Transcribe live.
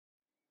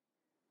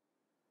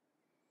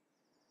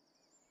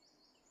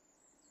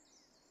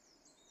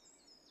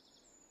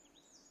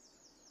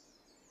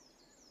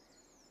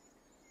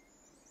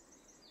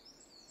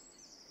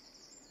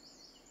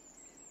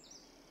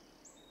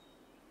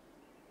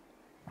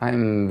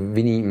I'm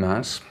Winy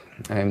Maas.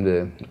 I'm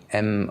the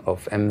M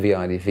of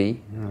MVRDV.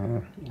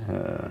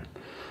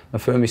 My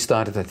firm we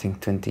started, I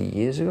think, 20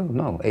 years ago?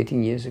 No,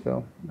 18 years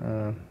ago,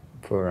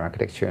 for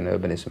architecture and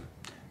urbanism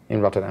in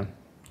Rotterdam,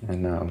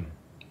 and now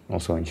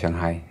also in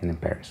Shanghai and in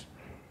Paris.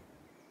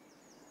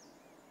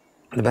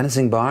 The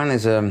Dezeen barn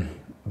is a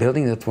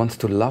building that wants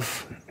to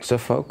love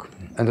Suffolk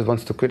and that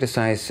wants to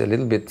criticize a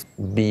little bit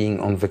being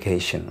on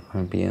vacation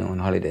or being on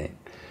holiday.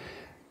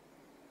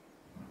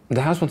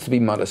 The house wants to be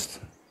modest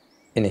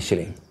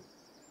initially.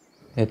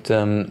 It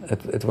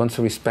wants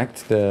to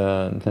respect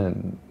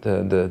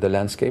the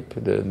landscape.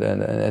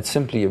 It's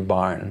simply a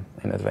barn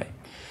in that way.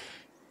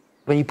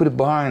 When you put a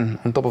barn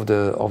on top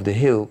of the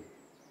hill,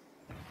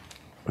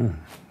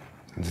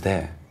 it's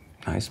there,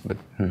 nice, but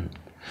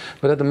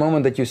at the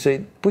moment that you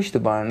say push the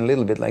barn a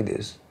little bit like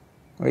this,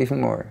 or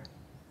even more,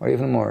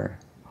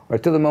 or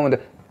till the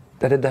moment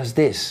that it does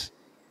this,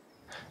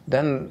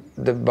 then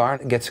the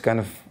barn gets kind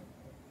of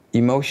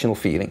emotional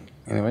feeling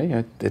in a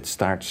way. It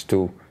starts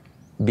to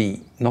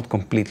be not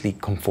completely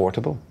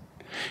comfortable.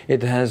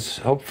 It has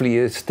hopefully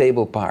a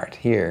stable part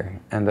here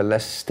and a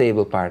less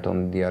stable part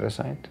on the other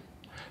side.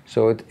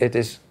 So it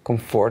is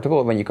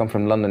comfortable when you come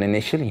from London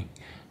initially,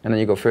 and then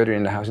you go further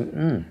in the house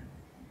and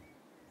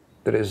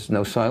there is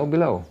no soil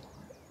below.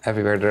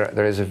 Everywhere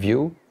there is a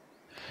view.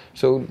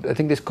 So I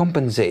think this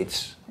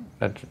compensates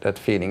that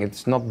feeling.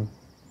 It's not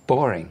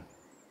boring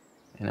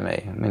in a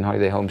way. I mean,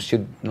 holiday homes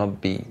should not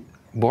be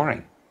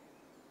boring.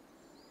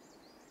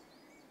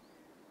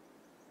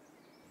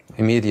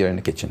 Immediately you're in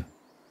the kitchen.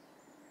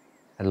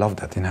 I love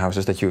that in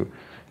houses, that you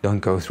don't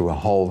go through a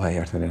hallway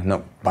or something.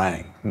 No,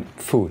 bang,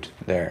 food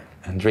there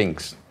and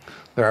drinks.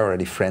 There are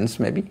already friends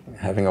maybe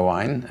having a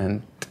wine,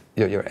 and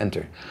you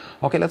enter.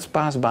 Okay, let's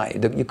pass by.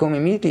 You come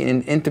immediately in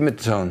an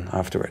intimate zone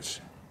afterwards.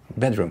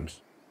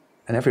 Bedrooms.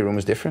 And every room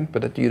is different,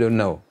 but that you don't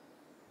know.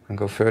 And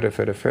go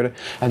further.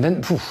 And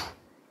then poof,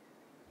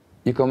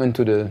 you come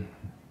into the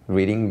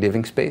reading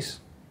living space.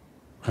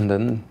 And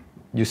then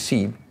you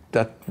see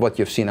that what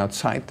you've seen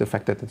outside, the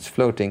fact that it's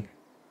floating,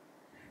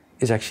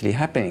 is actually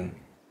happening.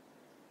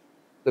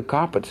 The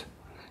carpet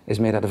is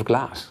made out of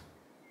glass.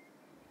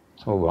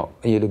 So well,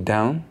 you look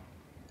down,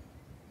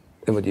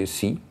 and what do you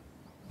see?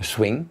 A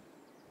swing,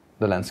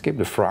 the landscape,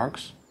 the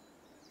frogs.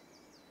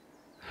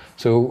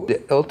 So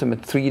the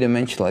ultimate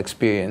three-dimensional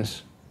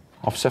experience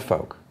of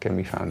Suffolk can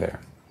be found there.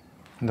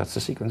 And that's the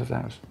sequence of the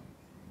house.